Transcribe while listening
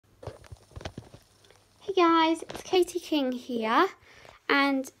Hey guys, it's Katie King here,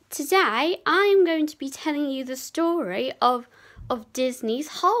 and today I'm going to be telling you the story of Disney's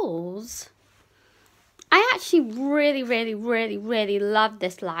Holes. I actually really love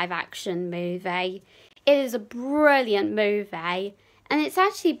this live action movie. It is a brilliant movie, and it's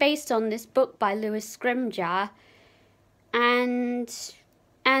actually based on this book by Louis Scrimgeour. And today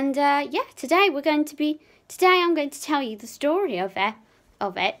I'm going to tell you the story of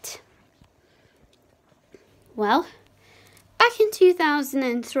it. Well, back in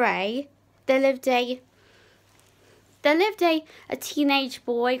 2003, there lived a teenage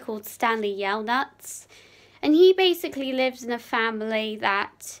boy called Stanley Yelnuts, and he basically lives in a family and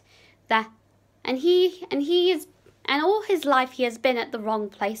all his life he has been at the wrong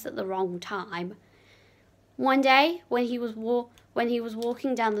place at the wrong time. One day, when he was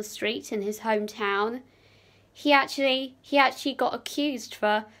walking down the street in his hometown, he actually got accused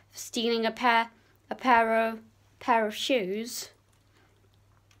for stealing a pair of shoes,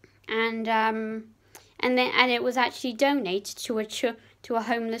 and it was actually donated to a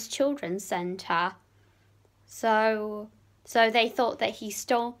homeless children's centre. So they thought that he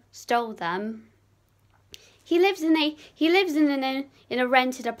stole them. He lives in a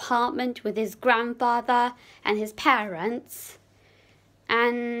rented apartment with his grandfather and his parents,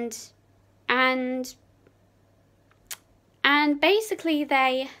 and basically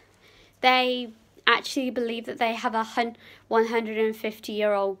they actually believe that they have a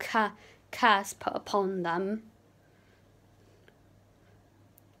 150-year-old curse put upon them.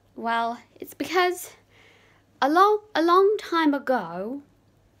 Well, it's because a long time ago,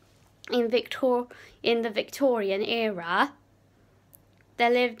 in the Victorian era,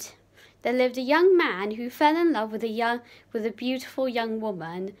 there lived a young man who fell in love with a beautiful young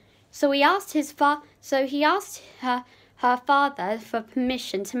woman. So he asked her father for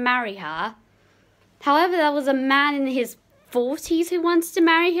permission to marry her. However, there was a man in his 40s who wanted to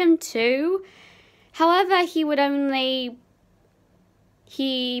marry him too. However, he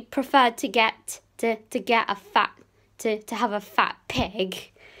preferred to have a fat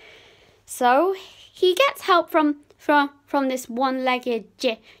pig. So he gets help from this one-legged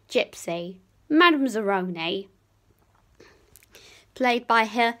gypsy, Madame Zeroni, played by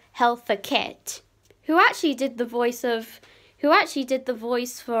Helga Kitt, who actually did the voice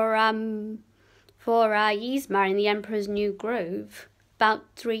for Yzma in The Emperor's New Groove about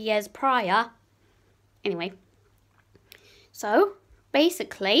 3 years prior. Anyway, so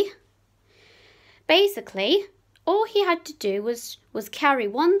basically, all he had to do was carry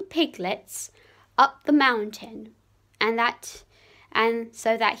one of the piglets up the mountain, and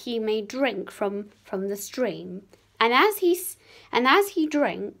so that he may drink from the stream. And as he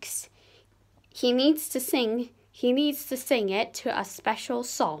drinks, he needs to sing it to a special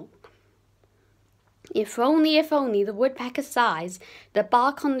song. If only the woodpecker sighs, the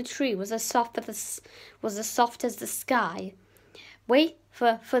bark on the tree was as soft as the sky. Wait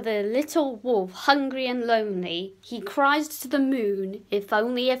for the little wolf, hungry and lonely. He cries to the moon, if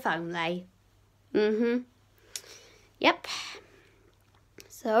only. Yep.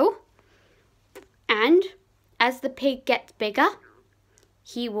 So, and as the pig gets bigger,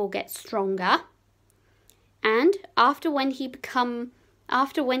 he will get stronger. And after when he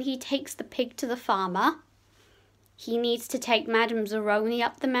takes the pig to the farmer, he needs to take Madame Zeroni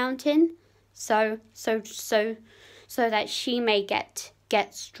up the mountain, so that she may get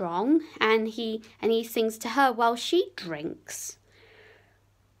strong, and he sings to her while she drinks.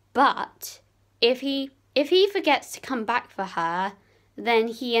 But if he forgets to come back for her, then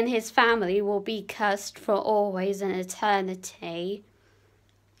he and his family will be cursed for always and eternity.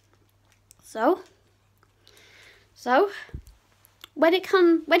 So when it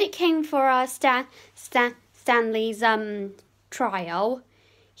came for Stanley's trial,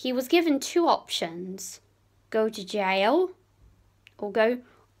 he was given two options: go to jail, or go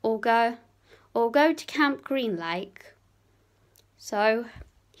to Camp Green Lake. So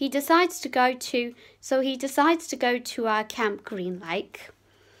he decides to go to Camp Green Lake.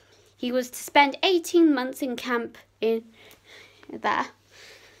 He was to spend 18 months in camp there.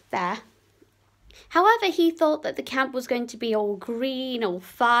 However, he thought that the camp was going to be all green, all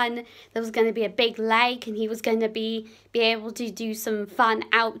fun. There was going to be a big lake, and he was going to be able to do some fun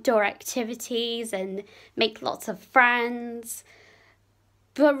outdoor activities and make lots of friends.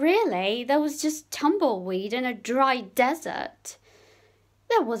 But really, there was just tumbleweed and a dry desert.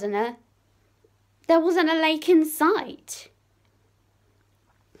 There wasn't a lake in sight.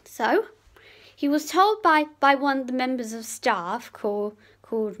 So he was told by one of the members of staff called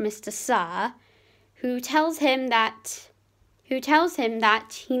Mr. Sir, who tells him that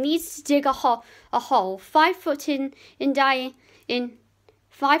that he needs to dig a hole 5 foot in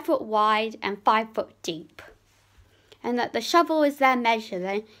 5 foot wide and 5 foot deep, and that the shovel is their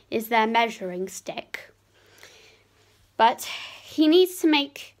measuring stick. But he needs to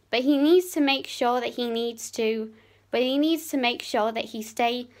make sure that he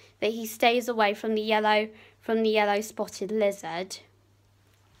stays away from the yellow spotted lizard,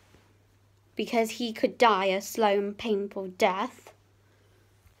 because he could die a slow and painful death.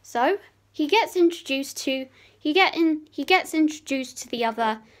 So he gets introduced to the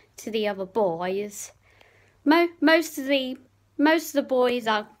other boys. Most of the boys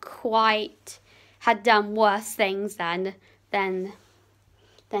had done worse things than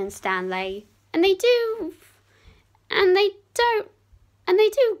Stanley, and they do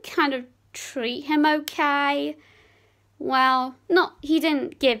kind of treat him okay. Well,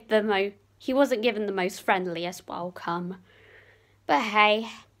 he wasn't given the most friendliest welcome. But hey.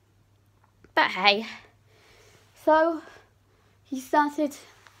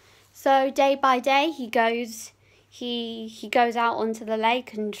 So day by day he goes out onto the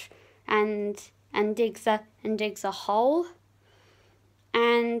lake and digs a hole.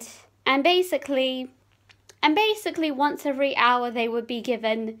 And basically once every hour they'll be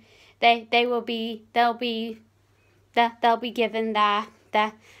given their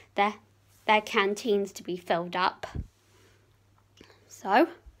canteens to be filled up. So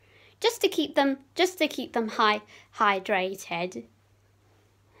just to keep them hydrated.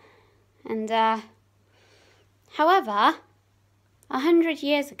 And however, 100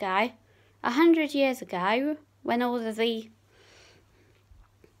 years ago, when all of the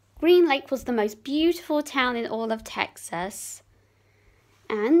Green Lake was the most beautiful town in all of Texas,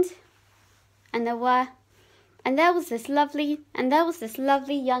 and there was this lovely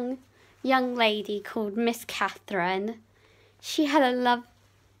young lady called Miss Catherine. She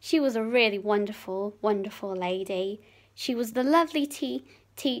was a really wonderful lady. She was the lovely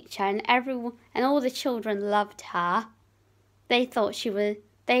teacher, and all the children loved her. They thought she was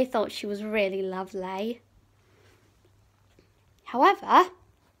really lovely. However,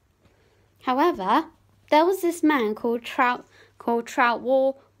 there was this man called Trout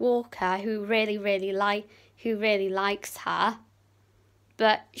Walker who really likes her,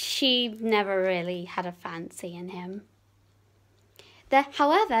 but she never really had a fancy in him.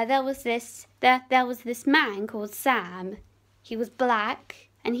 However, there was this man called Sam. He was black,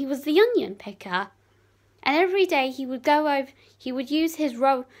 and he was the onion picker. And every day he would use his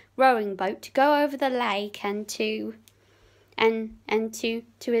rowing boat to go over the lake and to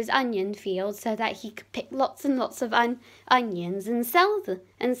his onion field, so that he could pick lots and lots of onions and sell them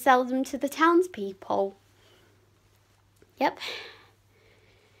to the townspeople. Yep.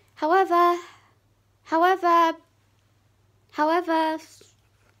 However,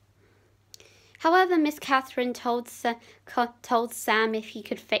 Miss Catherine told Sam if he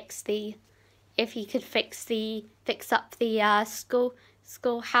could fix up the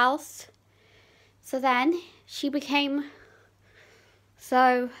schoolhouse. So they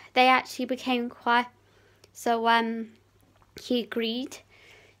actually became quite. So he agreed.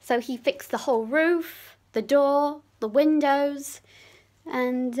 So he fixed the whole roof, the door, the windows,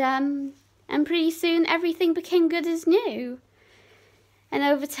 and pretty soon everything became good as new. And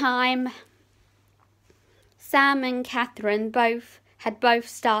over time, Sam and Catherine both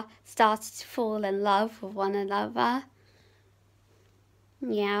started to fall in love with one another.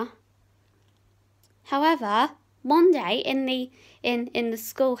 Yeah. However, one day in the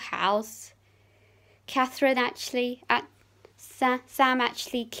schoolhouse, Sam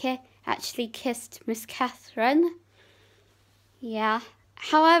actually kissed Miss Catherine. Yeah.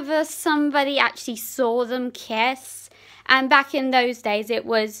 However, somebody actually saw them kiss, and back in those days, it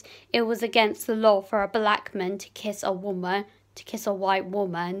was against the law for a black man to kiss a white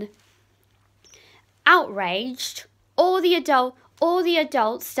woman. Outraged, all the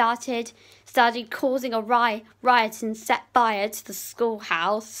adults started causing a riot and set fire to the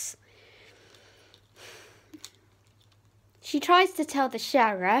schoolhouse. She tries to tell the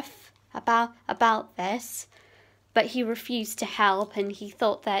sheriff about this, but he refused to help, and he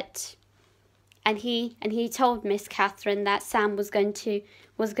thought that, and he told Miss Catherine that Sam was going to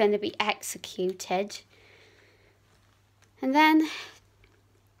be executed. And then,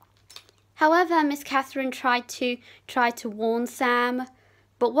 however, Miss Catherine tried to warn Sam,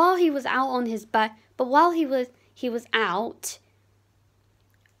 but while he was out on his boat,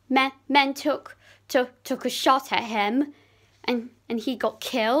 men took a shot at him, and he got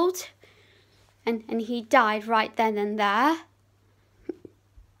killed. And he died right then and there.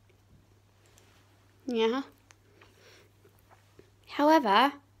 Yeah.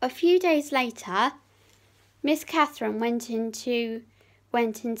 However, a few days later, Miss Catherine went into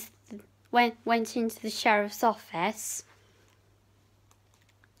the sheriff's office,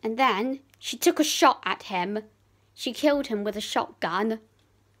 and then she took a shot at him. She killed him with a shotgun,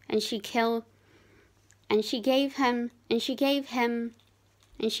 and she gave him a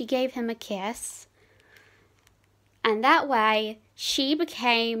kiss. And that way, she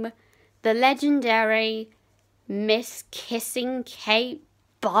became the legendary Miss Kissing Kate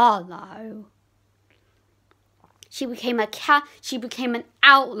Barlow. She became an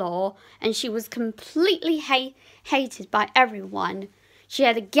outlaw, and she was completely hated by everyone. She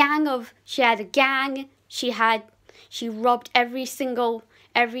had a gang. She robbed every single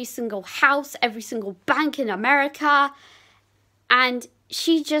house, every single bank in America, and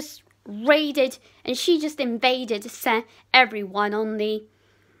she just invaded everyone on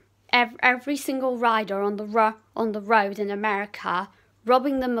every single rider on the road in America,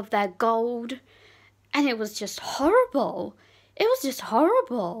 robbing them of their gold. And it was just horrible. It was just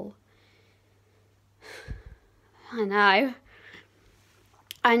horrible. I know,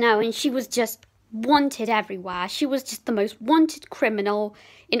 and she was just wanted everywhere. She was just the most wanted criminal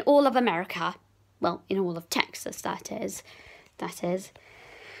in all of America. Well, in all of Texas, that is.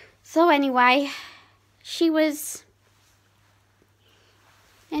 So anyway,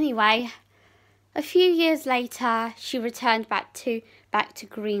 a few years later, she returned back to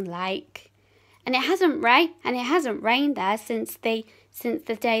Green Lake. And it hasn't rained there since the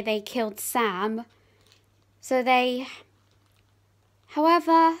day they killed Sam. So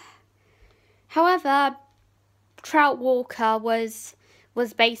however, Trout Walker was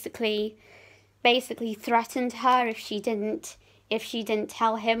basically threatened her if she didn't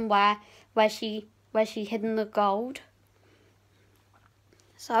tell him where she hidden the gold.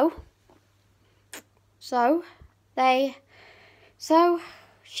 So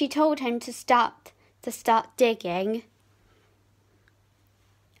she told him to start digging,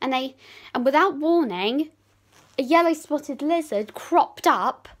 and without warning, a yellow-spotted lizard cropped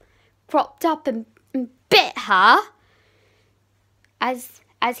up and bit her. As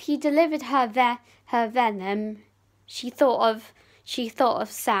he delivered her venom, she thought of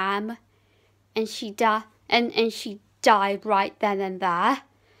Sam, and she died right then and there.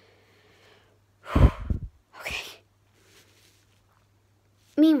 Okay.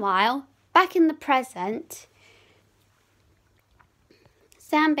 Meanwhile, back in the present,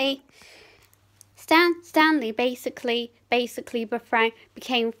 Stanley basically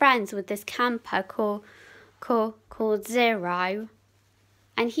became friends with this camper called Zero,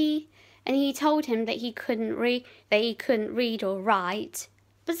 and he told him that he couldn't read or write,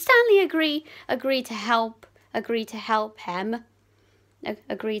 but Stanley agreed to help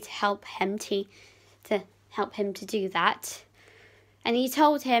him to do that. And he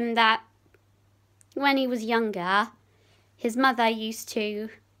told him that when he was younger, his mother used to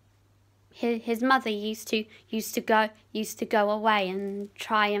go away and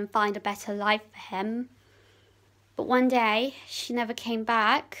try and find a better life for him. But one day she never came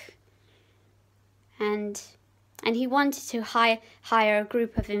back, and he wanted to hire a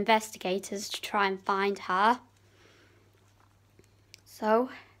group of investigators to try and find her.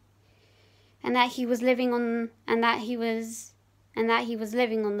 So, and that he was living on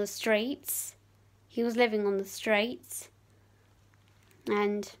the streets. He was living on the streets.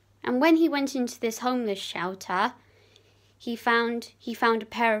 And when he went into this homeless shelter, he found a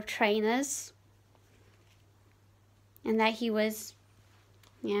pair of trainers. And that he was,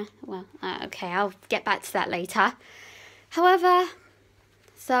 okay, I'll get back to that later. However,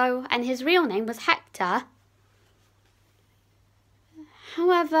 and his real name was Hector.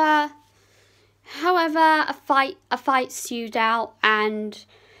 However, a fight ensued out, and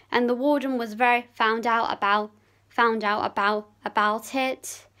the warden was found out about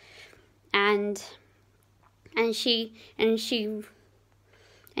it, and she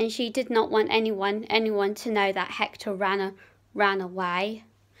did not want anyone to know that Hector ran away.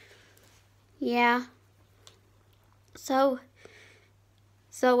 Yeah. So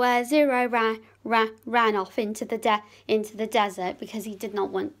Zero ran off into the desert because he did not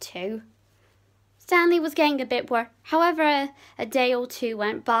want to. Stanley was getting a bit worried. However, a day or two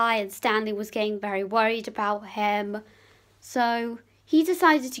went by and Stanley was getting very worried about him. So he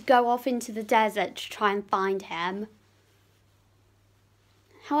decided to go off into the desert to try and find him.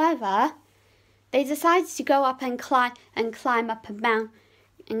 However, they decided to go up and climb up a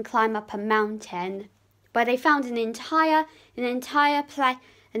mountain, where they found an entire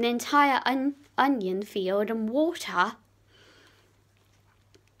onion field and water.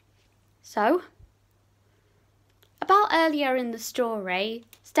 So, about earlier in the story,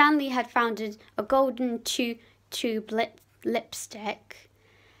 Stanley had found a golden tube lipstick,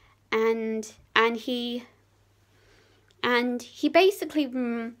 and he basically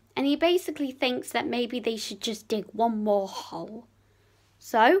thinks that maybe they should just dig one more hole.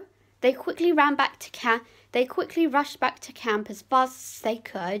 So they quickly ran back to camp. They quickly rushed back to camp as fast as they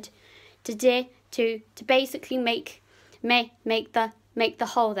could to basically make the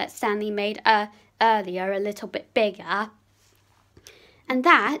hole that Stanley made earlier a little bit bigger. And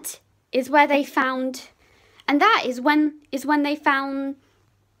that is where they found. And that is when they found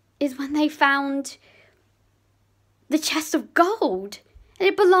the chest of gold, and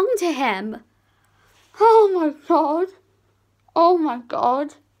it belonged to him. Oh my God! Oh my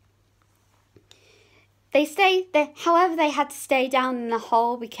God! However, they had to stay down in the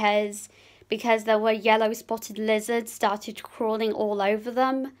hole because there were yellow spotted lizards started crawling all over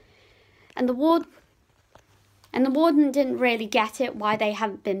them, and the warden didn't really get it why they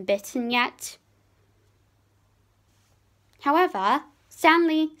hadn't been bitten yet. However,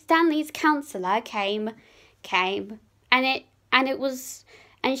 Stanley's counselor came, and it was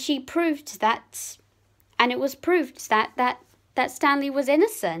proved that Stanley was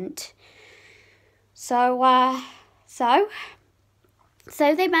innocent. So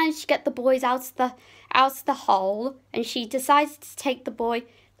they managed to get the boys out of the hole, and she decided to take the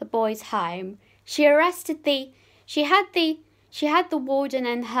boys home. She had the warden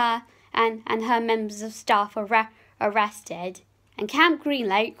and her members of staff arrested, and Camp Green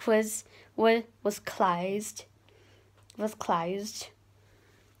Lake was closed.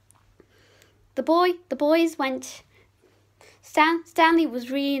 The boys went. Stanley was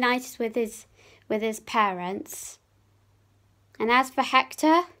reunited with his parents, and as for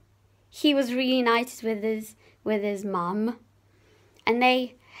Hector, he was reunited with his mum, and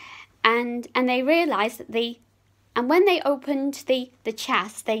they realized that when they opened the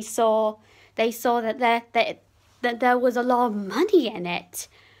chest, they saw that there was a lot of money in it.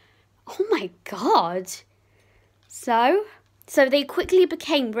 Oh my God! So they quickly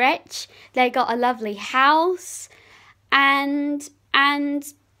became rich. They got a lovely house, and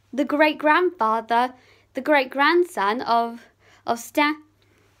the great-grandson of Mr.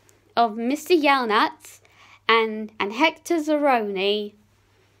 Yellnuts and Hector Zeroni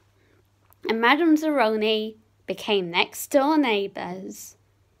and Madame Zeroni became next-door neighbours.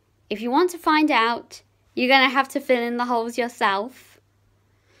 If you want to find out, you're going to have to fill in the holes yourself.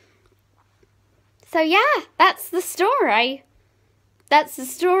 So yeah, that's the story. That's the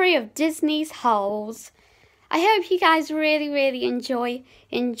story of Disney's Holes. I hope you guys really, really enjoyed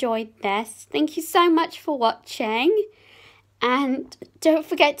this. Thank you so much for watching. And don't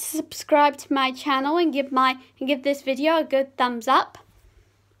forget to subscribe to my channel and give this video a good thumbs up.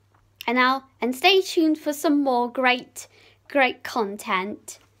 And stay tuned for some more great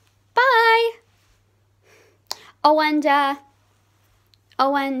content. Bye. And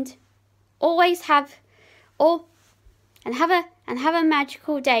always have a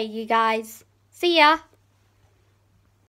magical day, you guys. See ya.